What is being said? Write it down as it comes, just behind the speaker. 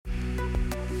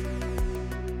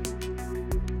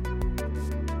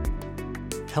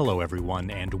Hello,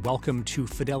 everyone, and welcome to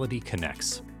Fidelity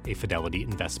Connects, a Fidelity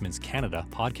Investments Canada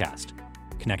podcast,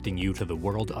 connecting you to the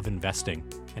world of investing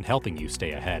and helping you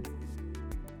stay ahead.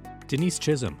 Denise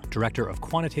Chisholm, Director of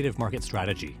Quantitative Market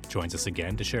Strategy, joins us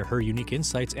again to share her unique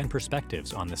insights and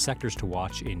perspectives on the sectors to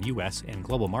watch in U.S. and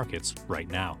global markets right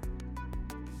now.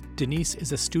 Denise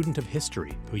is a student of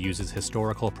history who uses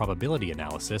historical probability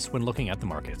analysis when looking at the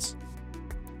markets.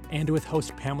 And with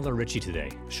host Pamela Ritchie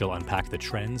today, she'll unpack the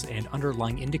trends and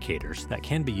underlying indicators that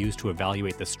can be used to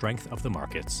evaluate the strength of the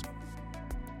markets.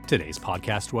 Today's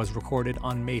podcast was recorded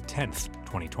on May 10th,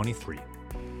 2023.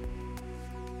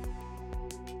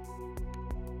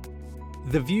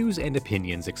 The views and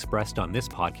opinions expressed on this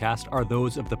podcast are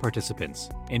those of the participants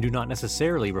and do not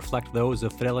necessarily reflect those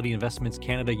of Fidelity Investments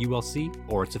Canada ULC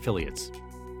or its affiliates.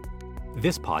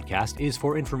 This podcast is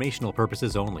for informational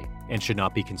purposes only and should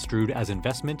not be construed as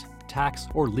investment, tax,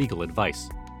 or legal advice.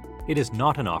 It is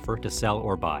not an offer to sell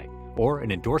or buy, or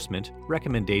an endorsement,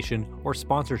 recommendation, or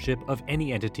sponsorship of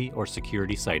any entity or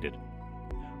security cited.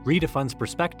 Read a fund's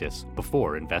prospectus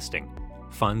before investing.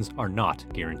 Funds are not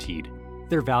guaranteed.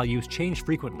 Their values change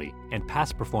frequently, and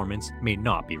past performance may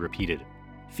not be repeated.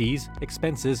 Fees,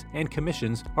 expenses, and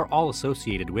commissions are all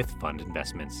associated with fund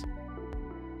investments.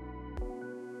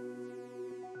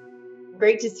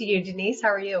 Great to see you, Denise. How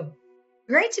are you?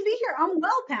 Great to be here. I'm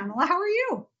well, Pamela. How are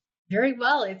you? Very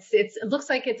well. It looks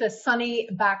like it's a sunny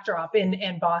backdrop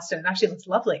in Boston. Actually, it looks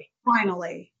lovely.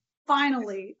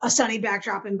 Finally a sunny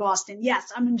backdrop in Boston.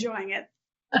 Yes, I'm enjoying it.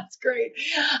 That's great.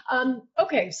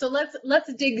 Okay, so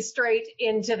let's dig straight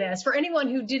into this. For anyone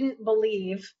who didn't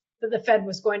believe that the Fed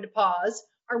was going to pause,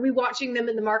 are we watching them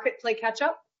in the market play catch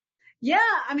up? Yeah,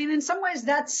 I mean, in some ways,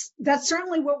 that's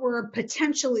certainly what we're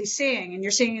potentially seeing, and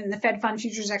you're seeing it in the Fed Fund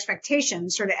futures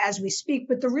expectations sort of as we speak.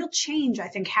 But the real change, I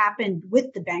think, happened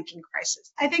with the banking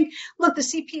crisis. I think, look, the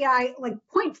CPI, like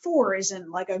 0.4 isn't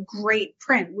like a great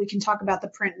print. We can talk about the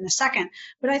print in a second.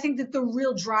 But I think that the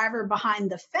real driver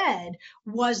behind the Fed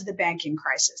was the banking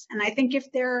crisis. And I think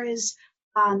if there is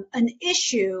an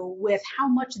issue with how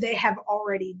much they have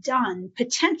already done,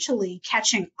 potentially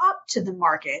catching up to the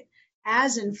market,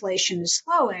 as inflation is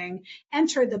slowing,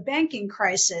 enter the banking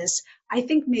crisis, I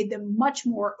think made them much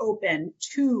more open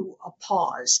to a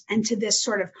pause and to this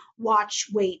sort of watch,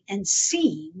 wait, and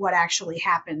see what actually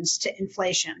happens to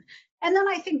inflation. And then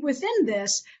I think within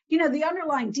this, the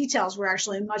underlying details were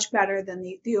actually much better than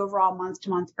the overall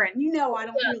month-to-month print. I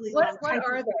don't really What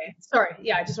are they?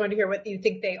 Sorry, I just wanted to hear what you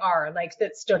think they are, like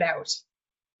that stood out.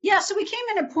 Yeah, so we came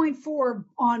in at 0.4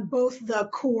 on both the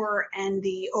core and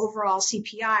the overall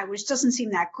CPI, which doesn't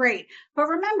seem that great. But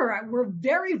remember, we're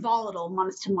very volatile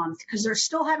month to month because they're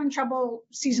still having trouble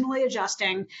seasonally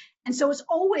adjusting. And so it's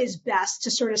always best to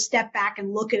sort of step back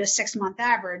and look at a 6-month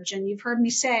average. And you've heard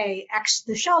me say, X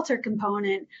the shelter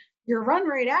component, your run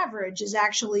rate average is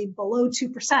actually below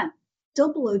 2%.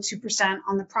 Still below 2%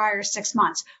 on the prior 6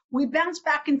 months. We bounce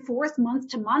back and forth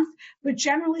month to month, but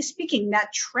generally speaking,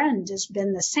 that trend has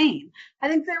been the same. I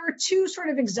think there were two sort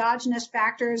of exogenous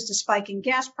factors, the spike in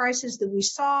gas prices that we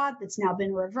saw that's now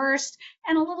been reversed,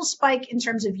 and a little spike in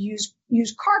terms of used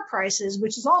car prices,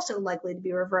 which is also likely to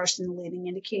be reversed in the leading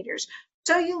indicators.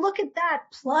 So you look at that,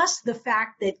 plus the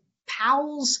fact that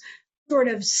Powell's sort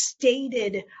of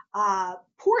stated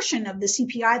portion of the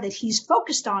CPI that he's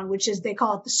focused on, which is they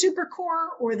call it the super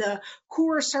core or the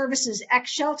core services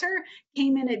X shelter,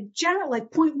 came in at general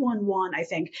like 0.11, I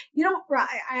think.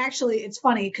 It's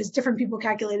funny because different people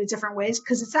calculate it different ways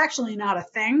because it's actually not a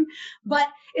thing, but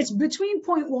it's between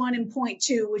 0.1 and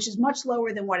 0.2, which is much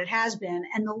lower than what it has been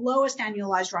and the lowest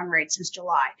annualized run rate since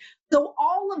July. So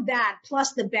all of that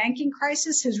plus the banking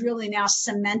crisis has really now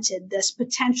cemented this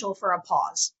potential for a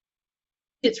pause.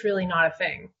 It's really not a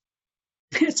thing.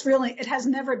 It has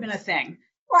never been a thing.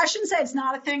 Or I shouldn't say it's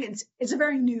not a thing. It's a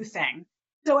very new thing.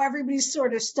 So everybody's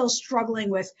sort of still struggling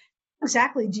with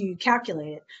exactly do you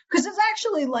calculate it? Because it's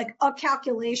actually like a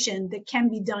calculation that can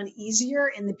be done easier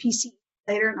in the PC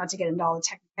later, not to get into all the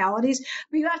technicalities,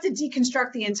 but you have to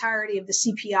deconstruct the entirety of the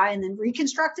CPI and then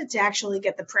reconstruct it to actually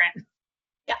get the print.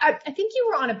 Yeah, I think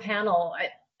you were on a panel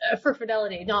for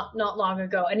Fidelity not long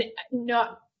ago, and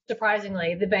not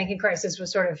surprisingly, the banking crisis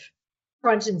was sort of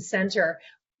front and center.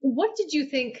 What did you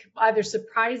think, either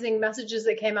surprising messages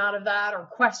that came out of that or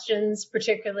questions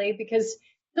particularly? Because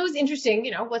it was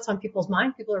interesting, what's on people's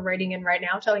mind. People are writing in right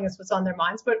now telling us what's on their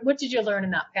minds. But what did you learn in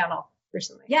that panel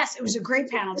recently? Yes, it was a great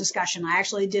panel discussion. I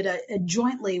actually did a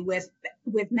jointly with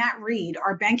Matt Reed,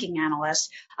 our banking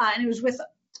analyst, and it was with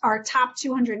our top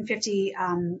 250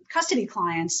 custody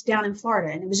clients down in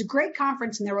Florida. And it was a great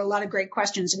conference, and there were a lot of great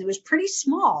questions, and it was pretty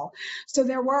small. So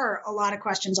there were a lot of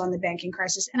questions on the banking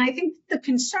crisis. And I think the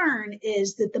concern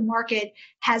is that the market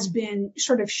has been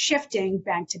sort of shifting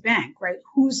bank to bank, right?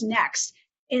 Who's next?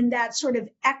 In that sort of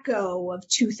echo of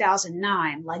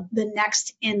 2009, like the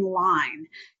next in line.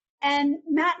 And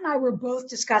Matt and I were both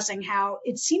discussing how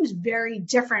it seems very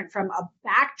different from a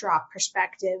backdrop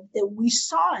perspective that we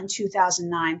saw in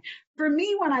 2009. For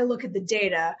me, when I look at the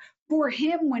data, for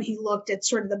him, when he looked at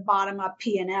sort of the bottom-up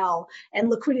P&L and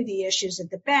liquidity issues at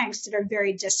the banks that are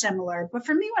very dissimilar. But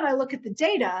for me, when I look at the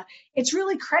data, it's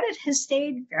really credit has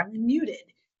stayed fairly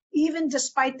muted, even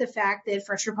despite the fact that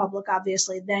First Republic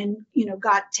obviously then,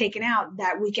 got taken out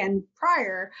that weekend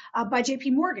prior by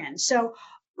JP Morgan. So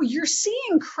you're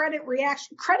seeing credit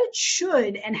reaction. Credit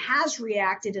should and has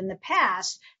reacted in the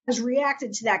past, has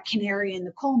reacted to that canary in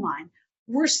the coal mine.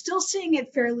 We're still seeing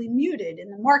it fairly muted in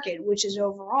the market, which is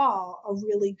overall a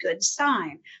really good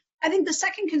sign. I think the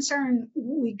second concern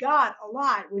we got a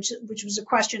lot, which was a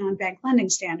question on bank lending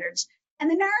standards. And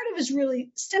the narrative is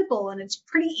really simple, and it's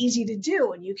pretty easy to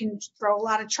do, and you can throw a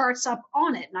lot of charts up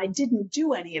on it. And I didn't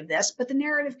do any of this, but the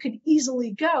narrative could easily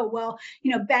go, well,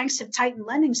 banks have tightened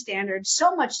lending standards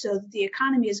so much so that the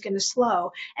economy is going to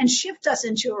slow and shift us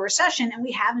into a recession, and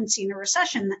we haven't seen a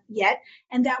recession yet,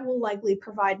 and that will likely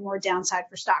provide more downside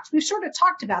for stocks. We've sort of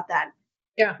talked about that.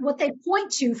 Yeah. What they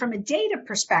point to from a data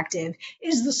perspective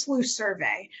is the SLOOS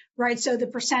survey, right? So the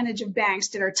percentage of banks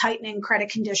that are tightening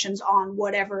credit conditions on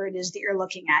whatever it is that you're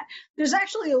looking at. There's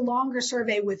actually a longer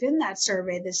survey within that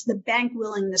survey that's the bank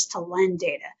willingness to lend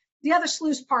data. The other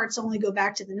SLOOS parts only go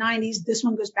back to the 90s. This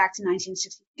one goes back to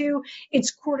 1962.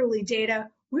 It's quarterly data.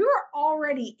 We were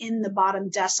already in the bottom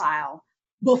decile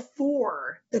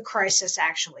before the crisis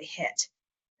actually hit.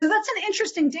 So that's an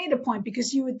interesting data point,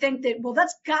 because you would think that, well,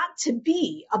 that's got to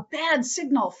be a bad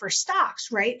signal for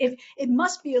stocks, right? If it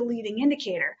must be a leading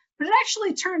indicator. But it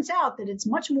actually turns out that it's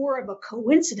much more of a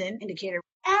coincident indicator.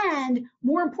 And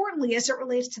more importantly, as it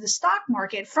relates to the stock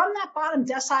market, from that bottom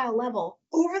decile level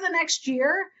over the next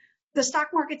year, the stock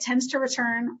market tends to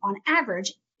return on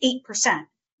average 8%,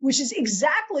 which is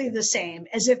exactly the same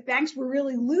as if banks were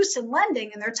really loose in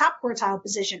lending in their top quartile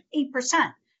position,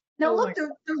 8%. Now, look,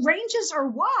 the ranges are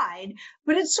wide,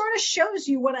 but it sort of shows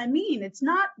you what I mean. It's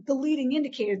not the leading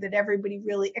indicator that everybody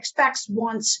really expects,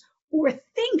 wants, or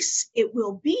thinks it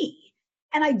will be.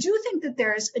 And I do think that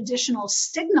there's additional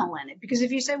signal in it, because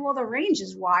if you say, well, the range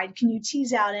is wide, can you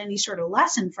tease out any sort of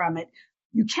lesson from it?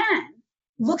 You can.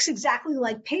 Looks exactly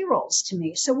like payrolls to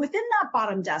me. So within that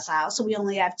bottom decile, so we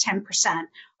only have 10%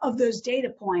 of those data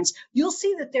points, you'll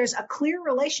see that there's a clear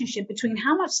relationship between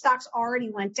how much stocks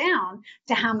already went down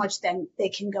to how much then they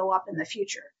can go up in the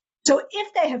future. So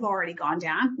if they have already gone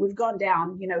down, we've gone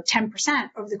down, 10%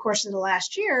 over the course of the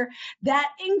last year, that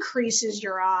increases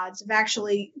your odds of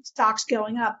actually stocks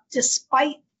going up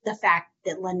despite the fact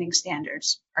that lending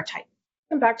standards are tight.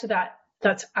 Come back to that.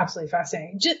 That's absolutely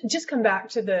fascinating. Just come back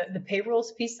to the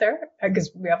payrolls piece there, because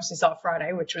we obviously saw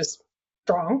Friday, which was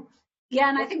strong. Yeah,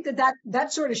 and I think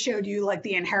that sort of showed you like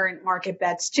the inherent market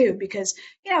bets too, because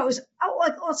it was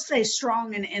like, let's say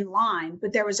strong and in line,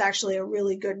 but there was actually a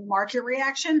really good market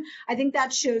reaction. I think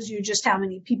that shows you just how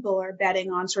many people are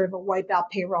betting on sort of a wipeout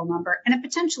payroll number and a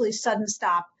potentially sudden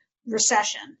stop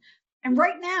recession. And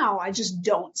right now, I just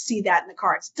don't see that in the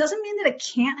cards. Doesn't mean that it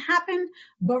can't happen,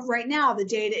 but right now the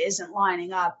data isn't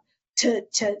lining up to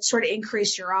sort of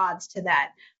increase your odds to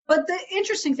that. But the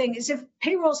interesting thing is if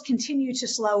payrolls continue to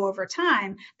slow over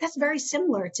time, that's very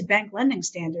similar to bank lending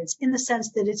standards in the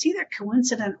sense that it's either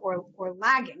coincident or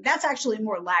lagging. That's actually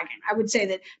more lagging. I would say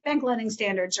that bank lending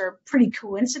standards are pretty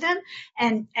coincident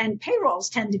and payrolls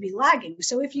tend to be lagging.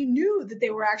 So if you knew that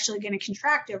they were actually going to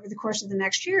contract over the course of the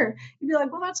next year, you'd be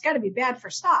like, well, that's got to be bad for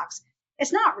stocks.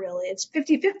 It's not really. It's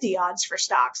 50-50 odds for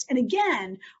stocks. And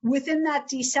again, within that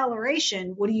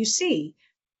deceleration, what do you see?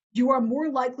 You are more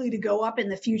likely to go up in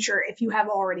the future if you have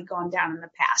already gone down in the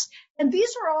past. And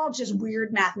these are all just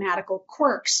weird mathematical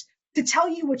quirks to tell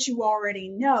you what you already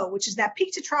know, which is that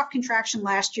peak to trough contraction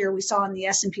last year we saw in the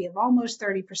S&P of almost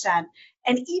 30%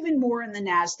 and even more in the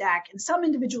NASDAQ, and some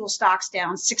individual stocks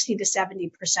down 60 to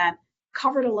 70%,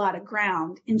 covered a lot of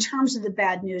ground in terms of the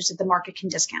bad news that the market can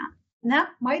discount. And that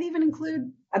might even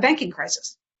include a banking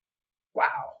crisis. Wow.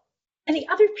 And the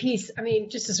other piece, I mean,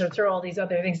 just to sort of throw all these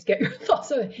other things, get your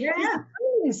thoughts on it. Yeah. The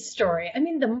earnings story. I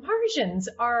mean, the margins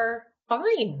are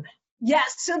fine.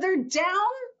 Yes. So they're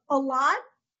down a lot,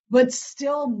 but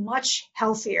still much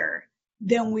healthier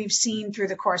than we've seen through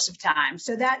the course of time.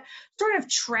 So that sort of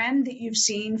trend that you've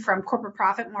seen from corporate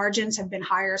profit margins have been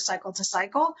higher cycle to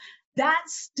cycle.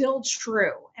 That's still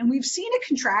true. And we've seen a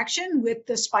contraction with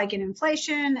the spike in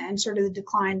inflation and sort of the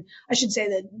decline, I should say,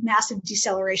 the massive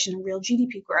deceleration in real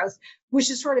GDP growth, which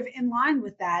is sort of in line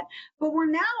with that. But we're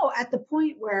now at the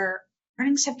point where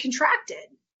earnings have contracted,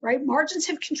 right? Margins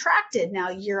have contracted now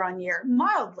year on year,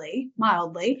 mildly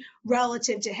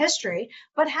relative to history,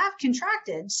 but have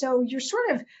contracted. So you're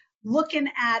sort of looking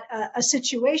at a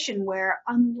situation where,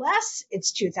 unless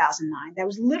it's 2009, that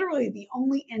was literally the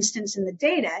only instance in the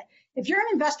data. If you're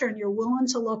an investor and you're willing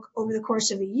to look over the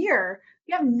course of a year,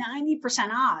 you have 90%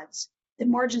 odds that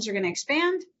margins are going to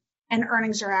expand and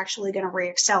earnings are actually going to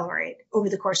reaccelerate over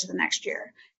the course of the next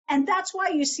year. And that's why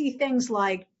you see things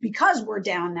like, because we're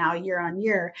down now year on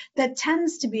year, that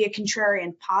tends to be a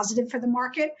contrarian positive for the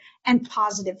market and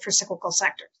positive for cyclical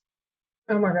sectors.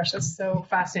 Oh my gosh, that's so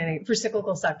fascinating for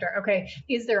cyclical sector. Okay,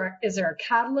 is there a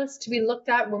catalyst to be looked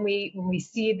at when we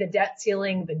see the debt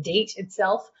ceiling, the date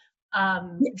itself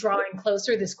drawing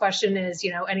closer? This question is,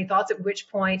 any thoughts at which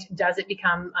point does it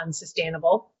become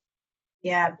unsustainable?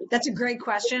 Yeah, that's a great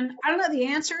question. I don't know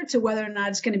the answer to whether or not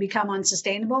it's going to become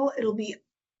unsustainable.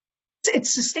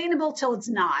 It's sustainable till it's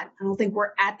not. I don't think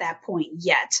we're at that point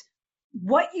yet.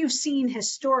 What you've seen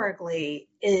historically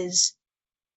is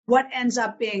what ends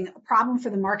up being a problem for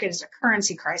the market is a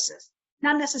currency crisis,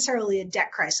 not necessarily a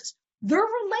debt crisis. They're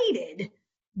related,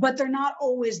 but they're not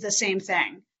always the same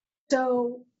thing.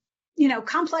 So,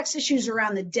 complex issues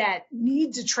around the debt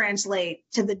need to translate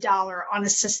to the dollar on a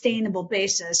sustainable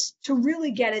basis to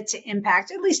really get it to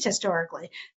impact, at least historically,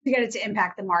 to get it to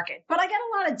impact the market. But I get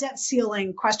a lot of debt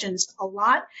ceiling questions a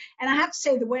lot. And I have to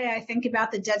say, the way I think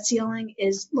about the debt ceiling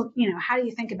is, look, how do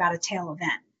you think about a tail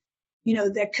event?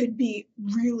 That could be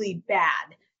really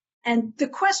bad. And the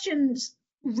questions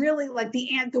really, like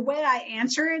the way I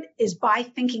answer it is by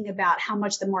thinking about how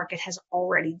much the market has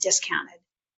already discounted.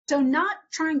 So not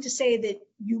trying to say that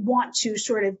you want to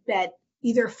sort of bet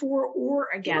either for or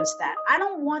against that. I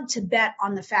don't want to bet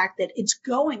on the fact that it's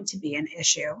going to be an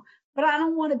issue, but I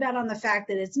don't want to bet on the fact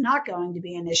that it's not going to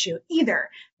be an issue either.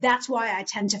 That's why I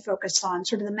tend to focus on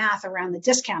sort of the math around the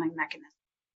discounting mechanism.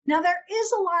 Now, there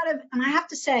is a lot of, and I have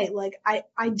to say,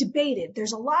 I debated,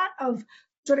 there's a lot of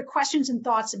sort of questions and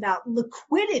thoughts about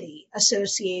liquidity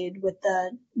associated with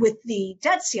the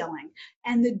debt ceiling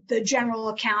and the general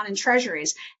account and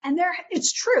treasuries. And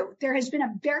it's true, there has been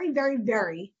a very, very,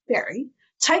 very, very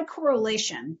tight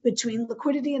correlation between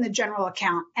liquidity in the general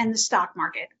account and the stock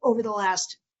market over the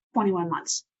last 21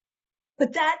 months.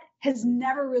 But that has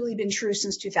never really been true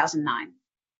since 2009.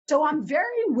 So I'm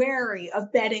very wary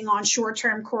of betting on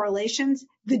short-term correlations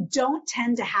that don't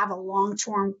tend to have a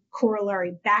long-term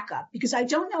corollary backup, because I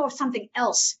don't know if something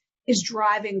else is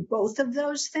driving both of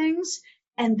those things,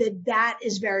 and that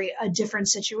is a different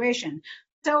situation.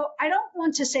 So I don't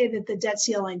want to say that the debt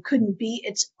ceiling couldn't be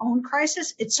its own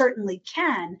crisis. It certainly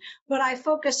can, but I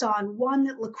focus on, one,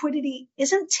 that liquidity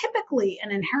isn't typically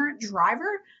an inherent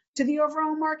driver to the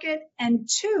overall market. And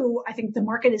two, I think the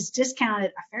market has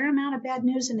discounted a fair amount of bad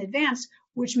news in advance,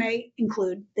 which may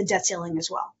include the debt ceiling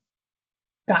as well.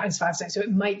 That is fascinating. So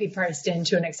it might be priced in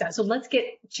to an extent. So let's get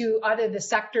to either the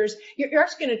sectors. You're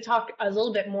actually going to talk a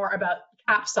little bit more about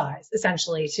cap size,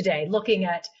 essentially, today, looking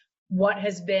at what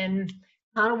has been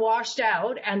kind of washed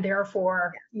out, and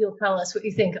therefore you'll tell us what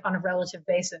you think on a relative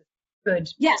basis. Good.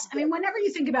 Yes. I mean, whenever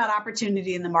you think about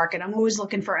opportunity in the market, I'm always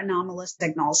looking for anomalous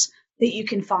signals that you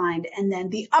can find. And then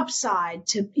the upside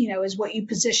is what you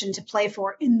position to play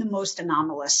for in the most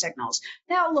anomalous signals.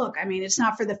 Now, look, I mean, it's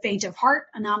not for the faint of heart,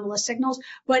 anomalous signals,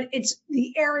 but it's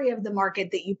the area of the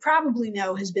market that you probably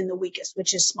know has been the weakest,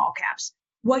 which is small caps.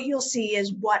 What you'll see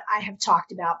is what I have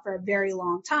talked about for a very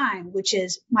long time, which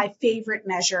is my favorite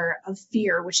measure of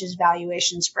fear, which is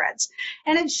valuation spreads.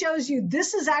 And it shows you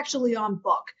this is actually on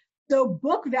book. So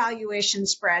book valuation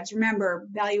spreads, remember,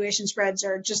 valuation spreads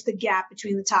are just the gap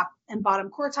between the top and bottom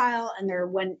quartile, and they're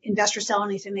when investors sell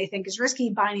anything they think is risky,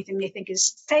 buy anything they think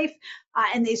is safe,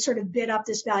 and they sort of bid up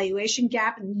this valuation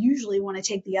gap and usually want to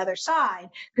take the other side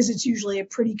because it's usually a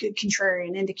pretty good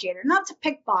contrarian indicator, not to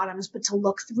pick bottoms, but to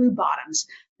look through bottoms.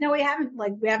 Now, we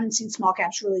haven't seen small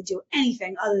caps really do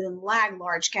anything other than lag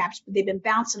large caps, but they've been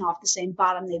bouncing off the same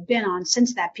bottom they've been on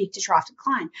since that peak to trough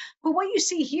decline. But what you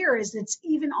see here is it's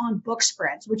even on book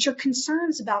spreads, which are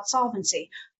concerns about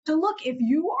solvency. So look, if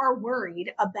you are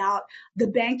worried about the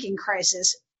banking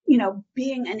crisis,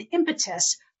 being an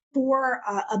impetus for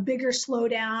a bigger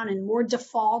slowdown and more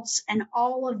defaults and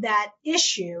all of that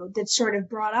issue that's sort of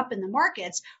brought up in the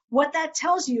markets, what that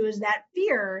tells you is that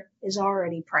fear is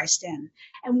already priced in.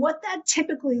 And what that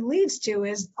typically leads to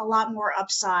is a lot more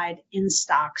upside in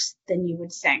stocks than you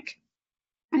would think.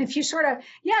 And if you sort of,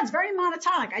 it's very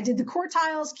monotonic. I did the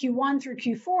quartiles, Q1 through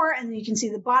Q4, and then you can see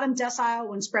the bottom decile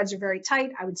when spreads are very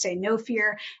tight. I would say no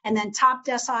fear. And then top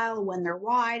decile when they're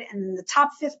wide. And then the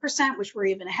top 5%, which we're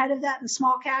even ahead of that in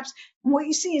small caps. And what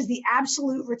you see is the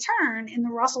absolute return in the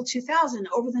Russell 2000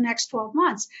 over the next 12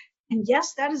 months. And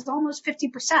yes, that is almost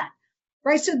 50%.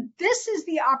 Right. So this is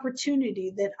the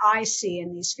opportunity that I see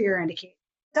in these fear indicators.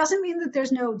 Doesn't mean that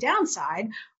there's no downside,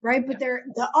 right? But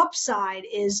the upside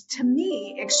is, to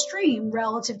me, extreme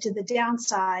relative to the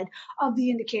downside of the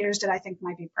indicators that I think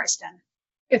might be priced in.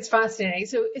 It's fascinating.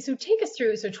 So take us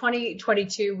through. So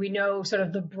 2022, we know sort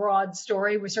of the broad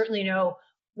story. We certainly know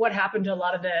what happened to a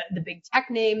lot of the big tech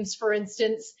names, for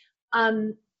instance.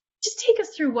 Just take us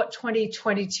through what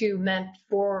 2022 meant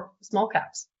for small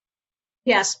caps.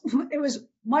 Yes, it was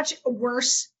much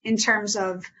worse in terms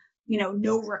of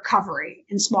no recovery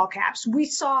in small caps. We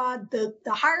saw the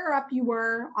higher up you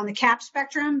were on the cap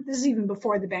spectrum, this is even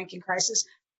before the banking crisis,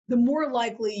 the more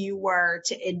likely you were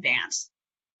to advance.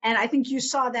 And I think you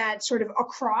saw that sort of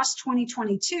across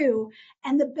 2022,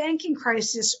 and the banking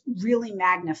crisis really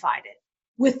magnified it.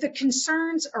 With the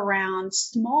concerns around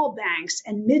small banks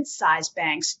and mid-sized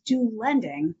banks do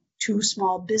lending to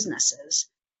small businesses.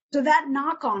 So that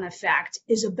knock-on effect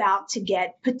is about to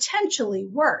get potentially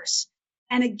worse.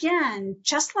 And again,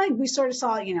 just like we sort of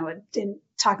saw, in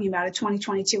talking about a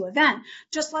 2022 event,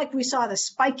 just like we saw the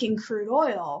spike in crude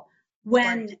oil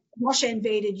when Russia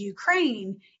invaded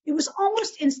Ukraine, it was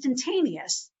almost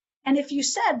instantaneous. And if you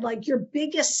said like your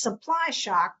biggest supply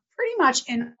shock, pretty much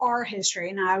in our history,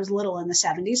 and I was little in the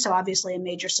 70s, so obviously a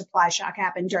major supply shock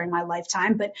happened during my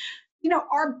lifetime, but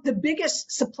the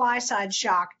biggest supply side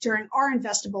shock during our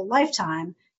investable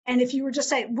lifetime. And if you were just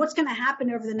saying what's going to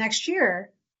happen over the next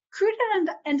year, crude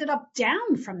ended up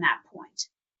down from that point.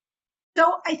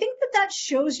 So I think that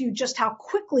shows you just how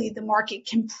quickly the market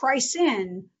can price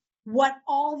in what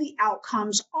all the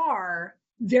outcomes are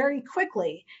very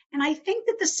quickly. And I think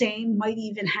that the same might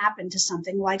even happen to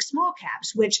something like small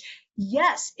caps, which,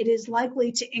 yes, it is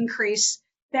likely to increase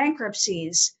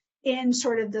bankruptcies in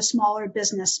sort of the smaller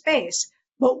business space.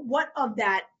 But what of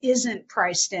that isn't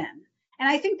priced in? And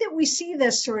I think that we see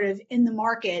this sort of in the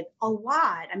market a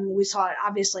lot. I mean, we saw it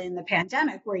obviously in the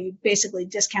pandemic where you basically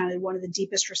discounted one of the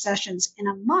deepest recessions in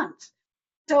a month.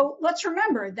 So let's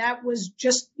remember that was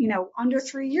just, under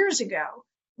 3 years ago.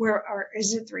 Or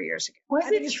is it 3 years ago?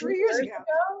 Was it 3 years ago?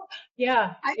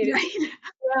 Yeah. Right?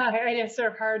 Yeah, it's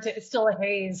sort of hard it's still a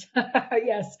haze.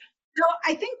 Yes. So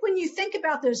I think when you think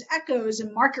about those echoes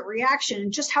and market reaction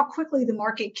and just how quickly the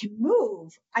market can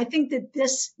move, I think that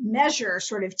this measure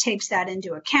sort of takes that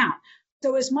into account.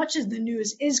 So as much as the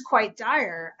news is quite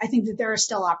dire, I think that there are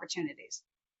still opportunities.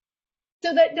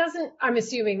 So that doesn't, I'm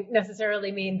assuming,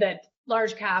 necessarily mean that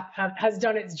large cap has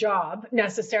done its job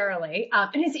necessarily.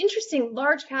 And it's interesting,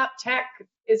 large cap tech,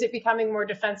 is it becoming more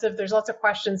defensive? There's lots of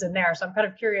questions in there. So I'm kind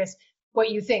of curious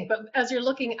what you think. But as you're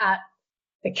looking at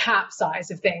the cap size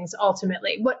of things,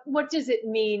 ultimately, what does it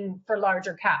mean for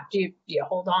larger cap? Do you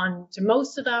hold on to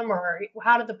most of them, or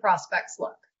how do the prospects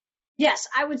look? Yes,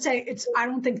 I would say I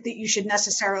don't think that you should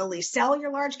necessarily sell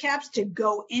your large caps to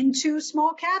go into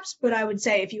small caps, but I would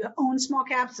say if you own small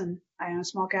caps, and I own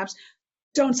small caps,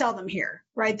 don't sell them here,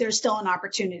 right? There's still an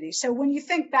opportunity. So when you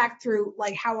think back through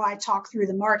like how I talk through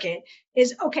the market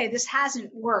is, okay, this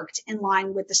hasn't worked in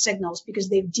line with the signals because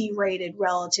they've derated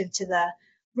relative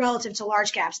to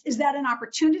large caps. Is that an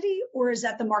opportunity, or is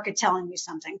that the market telling me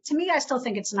something? To me, I still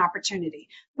think it's an opportunity,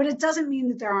 but it doesn't mean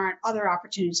that there aren't other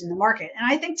opportunities in the market. And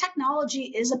I think technology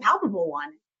is a palpable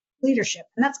one, leadership,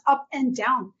 and that's up and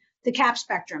down the cap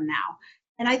spectrum now.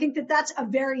 And I think that that's a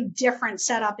very different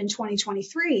setup in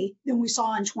 2023 than we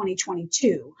saw in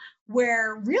 2022,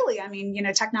 where really, I mean,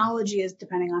 technology is,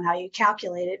 depending on how you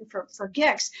calculate it for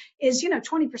GICs, is,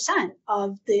 20%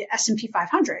 of the S&P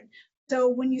 500. So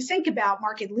when you think about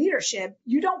market leadership,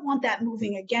 you don't want that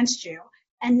moving against you.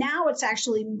 And now it's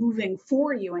actually moving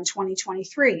for you in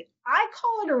 2023. I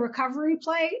call it a recovery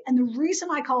play. And the reason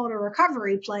I call it a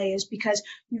recovery play is because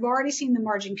you've already seen the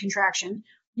margin contraction.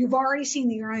 You've already seen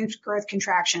the earnings growth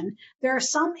contraction. There are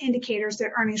some indicators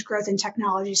that earnings growth in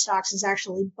technology stocks is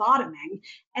actually bottoming.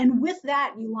 And with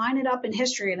that, you line it up in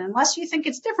history. And unless you think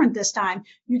it's different this time,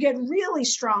 you get really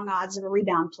strong odds of a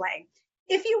rebound play.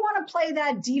 If you want to play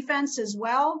that defense as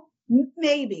well,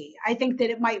 maybe. I think that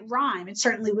it might rhyme. It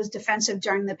certainly was defensive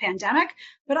during the pandemic,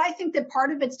 but I think that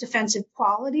part of its defensive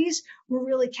qualities were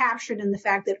really captured in the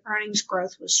fact that earnings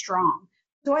growth was strong.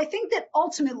 So I think that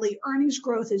ultimately earnings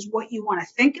growth is what you want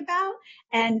to think about.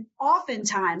 And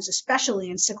oftentimes,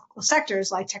 especially in cyclical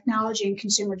sectors like technology and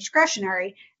consumer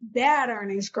discretionary, bad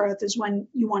earnings growth is when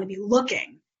you want to be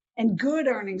looking And good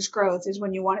earnings growth is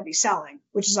when you want to be selling,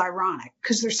 which is ironic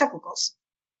because they're cyclicals.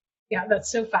 Yeah,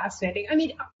 that's so fascinating. I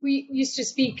mean, we used to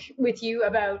speak with you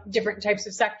about different types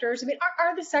of sectors. I mean,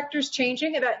 are the sectors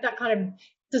changing? That kind of,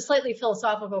 it's a slightly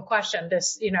philosophical question.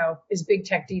 This, is big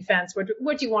tech defense?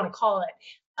 What do you want to call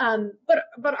it?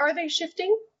 But are they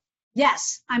shifting?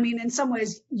 Yes. I mean, in some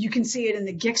ways, you can see it in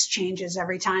the GICS changes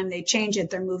every time they change it.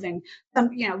 They're moving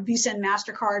Visa and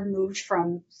MasterCard moved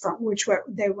from which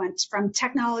they went from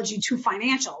technology to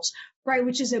financials, right?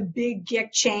 Which is a big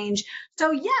GIC change.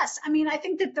 So yes, I mean, I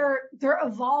think that they're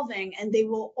evolving and they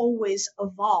will always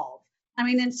evolve. I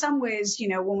mean, in some ways,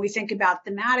 when we think about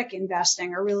thematic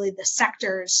investing or really the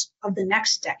sectors of the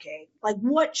next decade, like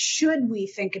what should we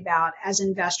think about as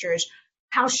investors?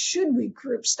 How should we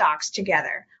group stocks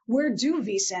together? Where do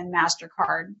Visa and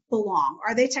MasterCard belong?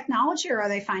 Are they technology or are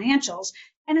they financials?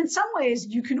 And in some ways,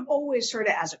 you can always sort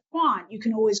of, as a quant, you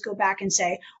can always go back and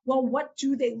say, well, what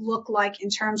do they look like in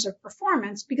terms of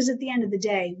performance? Because at the end of the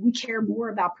day, we care more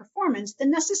about performance than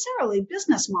necessarily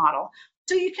business model.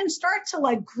 So you can start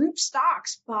to group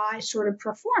stocks by sort of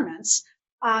performance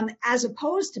as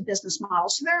opposed to business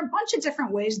models. So there are a bunch of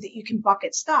different ways that you can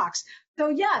bucket stocks. So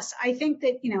yes, I think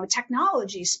that,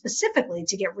 technology specifically,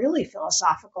 to get really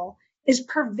philosophical, is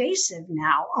pervasive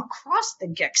now across the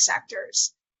GIC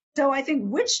sectors. So I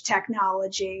think, which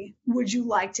technology would you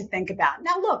like to think about?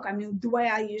 Now, look, I mean, the way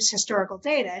I use historical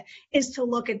data is to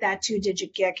look at that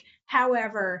 2-digit GIC,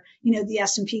 however, the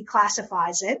S&P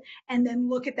classifies it, and then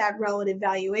look at that relative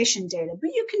valuation data. But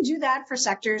you can do that for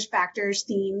sectors, factors,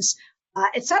 themes,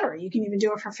 et cetera. You can even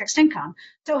do it for fixed income.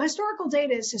 So historical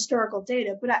data is historical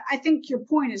data, but I think your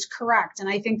point is correct. And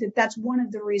I think that that's one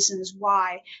of the reasons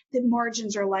why the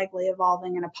margins are likely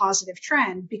evolving in a positive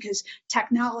trend, because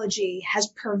technology has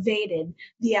pervaded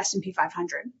the S&P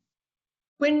 500.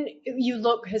 When you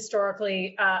look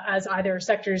historically as either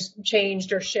sectors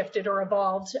changed or shifted or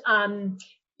evolved, do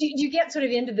you get sort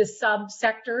of into the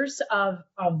subsectors of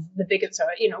the biggest,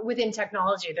 within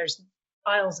technology, there's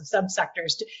piles of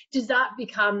subsectors. Does that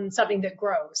become something that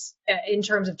grows in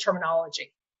terms of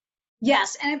terminology?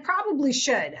 Yes, and it probably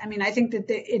should. I mean, I think that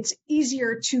it's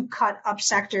easier to cut up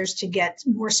sectors to get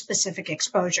more specific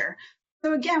exposure.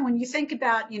 So again, when you think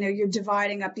about, you're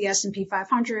dividing up the S&P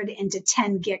 500 into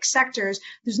 10 GIC sectors,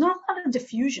 there's not a lot of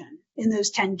diffusion in those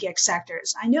 10 GIC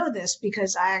sectors. I know this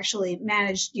because I actually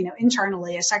managed,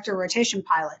 internally a sector rotation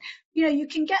pilot. You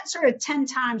can get sort of 10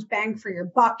 times bang for your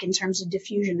buck in terms of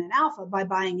diffusion and alpha by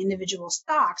buying individual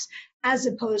stocks as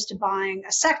opposed to buying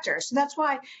a sector. So that's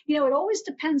why, it always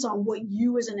depends on what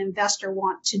you as an investor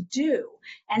want to do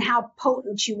and how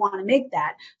potent you want to make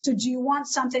that. So do you want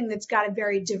something that's got a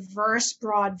very diverse,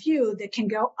 broad view that can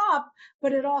go up,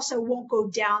 but it also won't go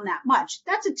down that much?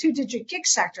 That's a 2-digit GIC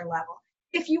sector level.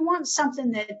 If you want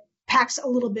something that packs a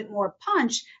little bit more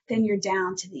punch, then you're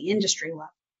down to the industry level.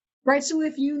 Right. So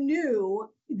if you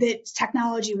knew that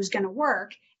technology was going to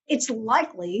work, it's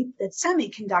likely that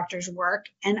semiconductors work.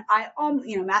 And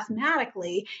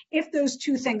mathematically, if those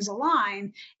two things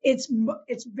align, it's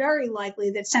very likely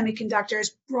that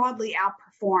semiconductors broadly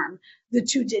outperform the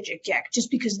 2-digit GIC just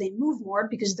because they move more,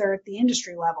 because they're at the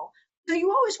industry level. So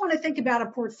you always want to think about a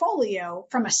portfolio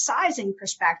from a sizing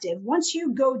perspective. Once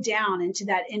you go down into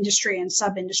that industry and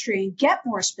sub-industry and get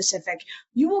more specific,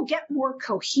 you will get more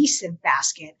cohesive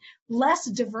basket, less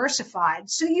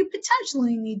diversified. So you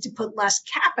potentially need to put less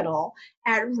capital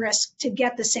at risk to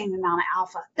get the same amount of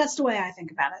alpha. That's the way I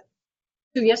think about it.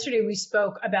 So yesterday we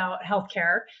spoke about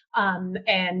healthcare and,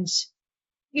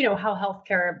 how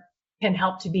healthcare can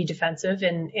help to be defensive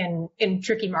in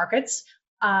tricky markets.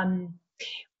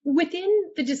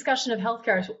 Within the discussion of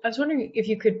healthcare, I was wondering if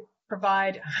you could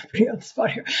provide, I'm pretty on the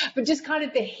spot here, but just kind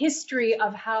of the history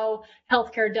of how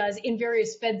healthcare does in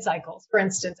various Fed cycles, for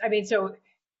instance. I mean, so it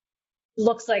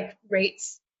looks like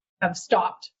rates have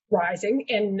stopped rising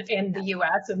in the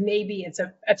US, so maybe it's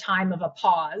a time of a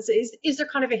pause. Is there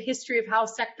kind of a history of how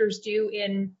sectors do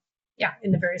in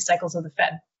the various cycles of the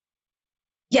Fed?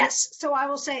 Yes. So I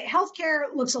will say healthcare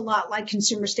looks a lot like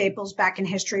consumer staples back in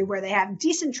history, where they have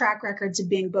decent track records of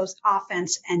being both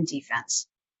offense and defense.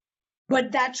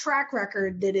 But that track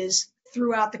record that is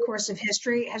throughout the course of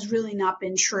history has really not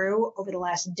been true over the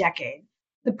last decade.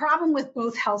 The problem with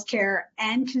both healthcare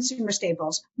and consumer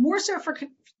staples, more so for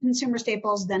consumer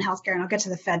staples than healthcare, and I'll get to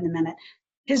the Fed in a minute,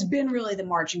 has been really the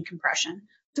margin compression.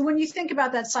 So when you think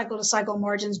about that cycle to cycle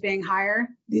margins being higher,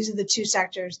 these are the two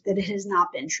sectors that it has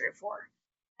not been true for.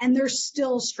 And they're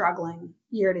still struggling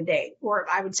year to date, or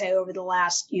I would say over the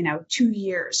last, 2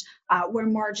 years, where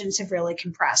margins have really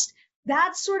compressed.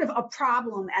 That's sort of a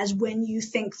problem as when you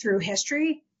think through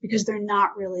history, because they're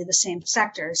not really the same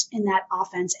sectors in that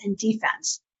offense and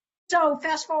defense. So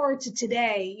fast forward to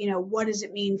today, what does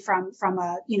it mean from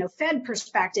a, Fed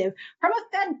perspective? From a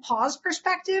Fed pause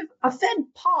perspective, a Fed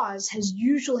pause has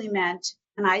usually meant,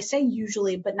 and I say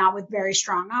usually, but not with very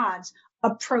strong odds,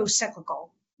 a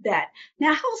pro-cyclical bet.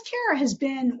 Now, healthcare has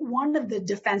been one of the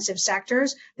defensive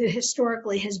sectors that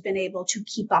historically has been able to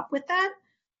keep up with that.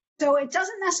 So it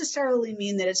doesn't necessarily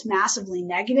mean that it's massively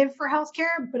negative for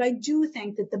healthcare, but I do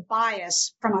think that the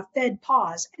bias from a Fed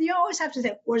pause, and you always have to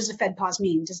think, what does the Fed pause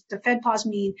mean? Does the Fed pause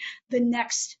mean the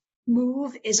next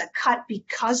move is a cut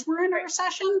because we're in a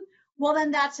recession? Well, then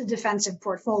that's a defensive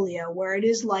portfolio where it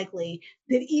is likely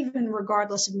that even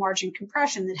regardless of margin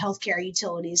compression, that healthcare,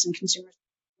 utilities, and consumers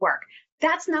work.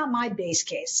 That's not my base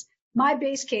case. My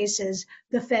base case is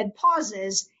the Fed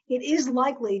pauses. It is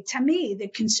likely to me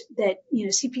that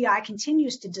CPI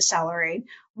continues to decelerate.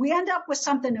 We end up with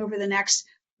something over the next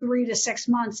 3 to 6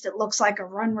 months that looks like a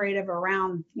run rate of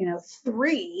around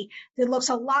 3, that looks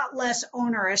a lot less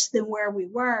onerous than where we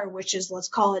were, which is, let's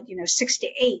call it 6 to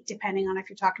 8, depending on if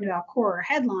you're talking about core or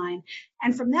headline.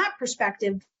 And from that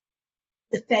perspective,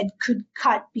 the Fed could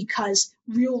cut because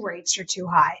real rates are too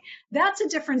high. That's a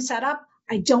different setup.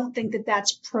 I don't think that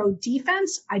that's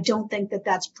pro-defense. I don't think that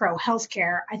that's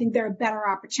pro-healthcare. I think there are better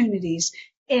opportunities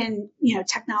in,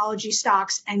 technology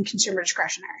stocks and consumer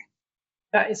discretionary.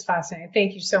 That is fascinating.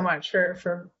 Thank you so much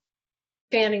for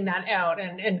fanning that out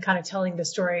and kind of telling the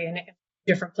story in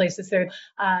different places there.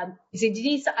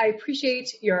 Denise, I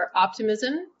appreciate your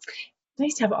optimism.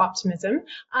 Nice to have optimism.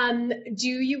 Do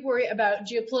you worry about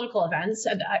geopolitical events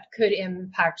that could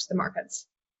impact the markets?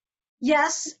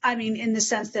 Yes, I mean, in the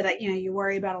sense that, you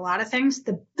worry about a lot of things.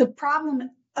 The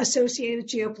problem associated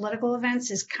with geopolitical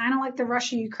events is kind of like the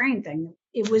Russia-Ukraine thing.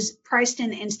 It was priced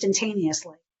in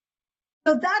instantaneously.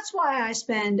 So that's why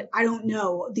I don't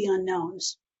know the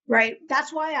unknowns, right?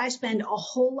 That's why I spend a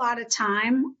whole lot of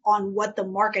time on what the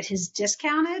market has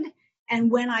discounted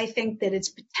and when I think that it's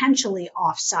potentially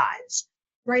offsides.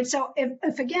 Right. So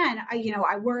if again,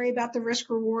 I worry about the risk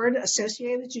reward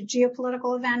associated with your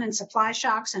geopolitical event and supply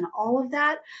shocks and all of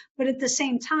that. But at the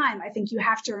same time, I think you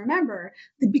have to remember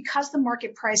that because the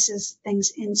market prices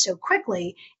things in so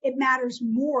quickly, it matters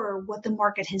more what the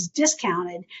market has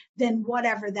discounted than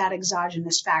whatever that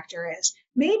exogenous factor is.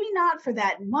 Maybe not for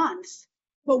that month,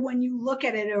 but when you look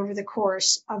at it over the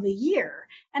course of a year.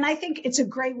 And I think it's a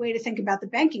great way to think about the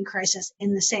banking crisis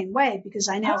in the same way, because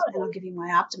I know, and I'll give you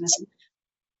my optimism.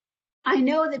 I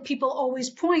know that people always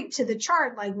point to the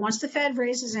chart, like once the Fed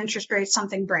raises interest rates,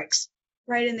 something breaks,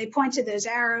 right? And they point to those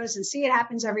arrows and see it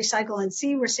happens every cycle and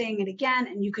see we're seeing it again.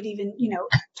 And you could even,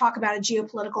 talk about a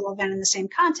geopolitical event in the same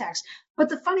context. But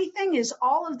the funny thing is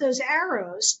all of those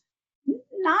arrows,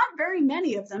 not very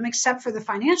many of them, except for the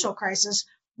financial crisis,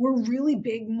 were really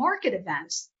big market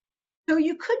events. So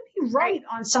you could be right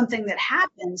on something that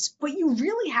happens, but you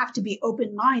really have to be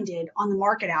open-minded on the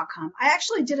market outcome. I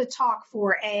actually did a talk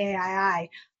for AAII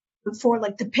for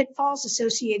the pitfalls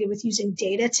associated with using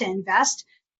data to invest.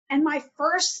 And my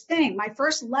first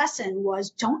lesson was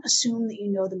don't assume that you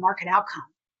know the market outcome,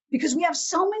 because we have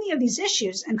so many of these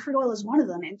issues, and crude oil is one of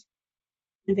them,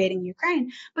 invading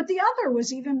Ukraine. But the other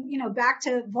was even, back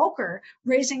to Volcker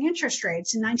raising interest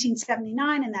rates in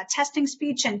 1979 in that testing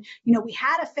speech. And, we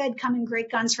had a Fed coming great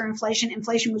guns for inflation.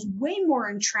 Inflation was way more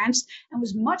entrenched and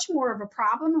was much more of a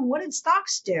problem. And what did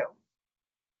stocks do?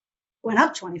 Went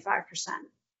up 25%.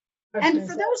 And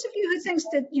for those of you who thinks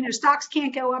that, stocks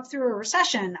can't go up through a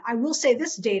recession, I will say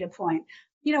this data point.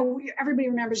 Everybody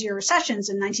remembers your recessions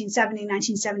in 1970,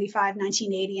 1975,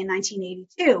 1980, and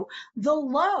 1982. The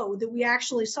low that we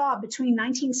actually saw between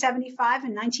 1975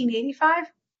 and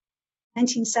 1985,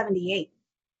 1978.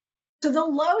 So the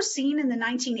low seen in the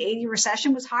 1980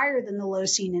 recession was higher than the low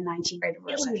seen in 1980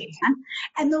 recession.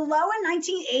 And the low in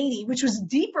 1980, which was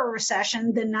deeper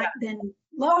recession than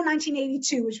low in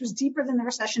 1982, which was deeper than the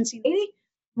recession seen in 1980,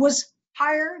 was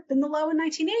higher than the low in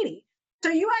 1980. So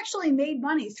you actually made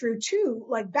money through two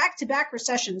back-to-back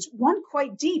recessions, one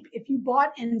quite deep if you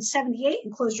bought in 78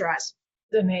 and closed your eyes.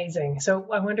 Amazing. So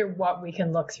I wonder what we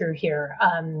can look through here.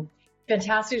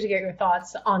 Fantastic to get your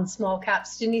thoughts on small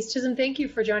caps. Denise Chisholm, thank you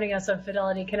for joining us on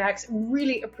Fidelity Connects.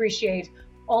 Really appreciate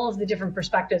all of the different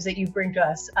perspectives that you bring to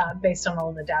us based on all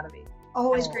of the data.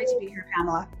 Always great to be here,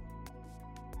 Pamela.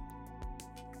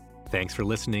 Thanks for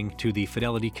listening to the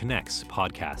Fidelity Connects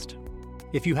podcast.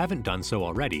 If you haven't done so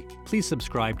already, please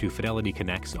subscribe to Fidelity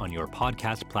Connects on your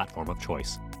podcast platform of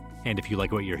choice. And if you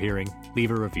like what you're hearing,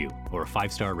 leave a review or a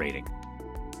 5-star rating.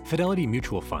 Fidelity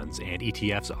mutual funds and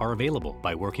ETFs are available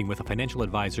by working with a financial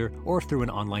advisor or through an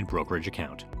online brokerage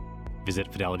account.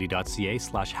 Visit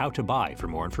fidelity.ca/howtobuy for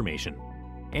more information.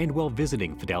 And while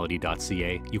visiting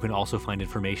fidelity.ca, you can also find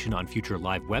information on future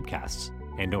live webcasts.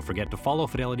 And don't forget to follow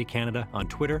Fidelity Canada on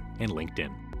Twitter and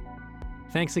LinkedIn.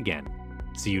 Thanks again.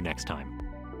 See you next time.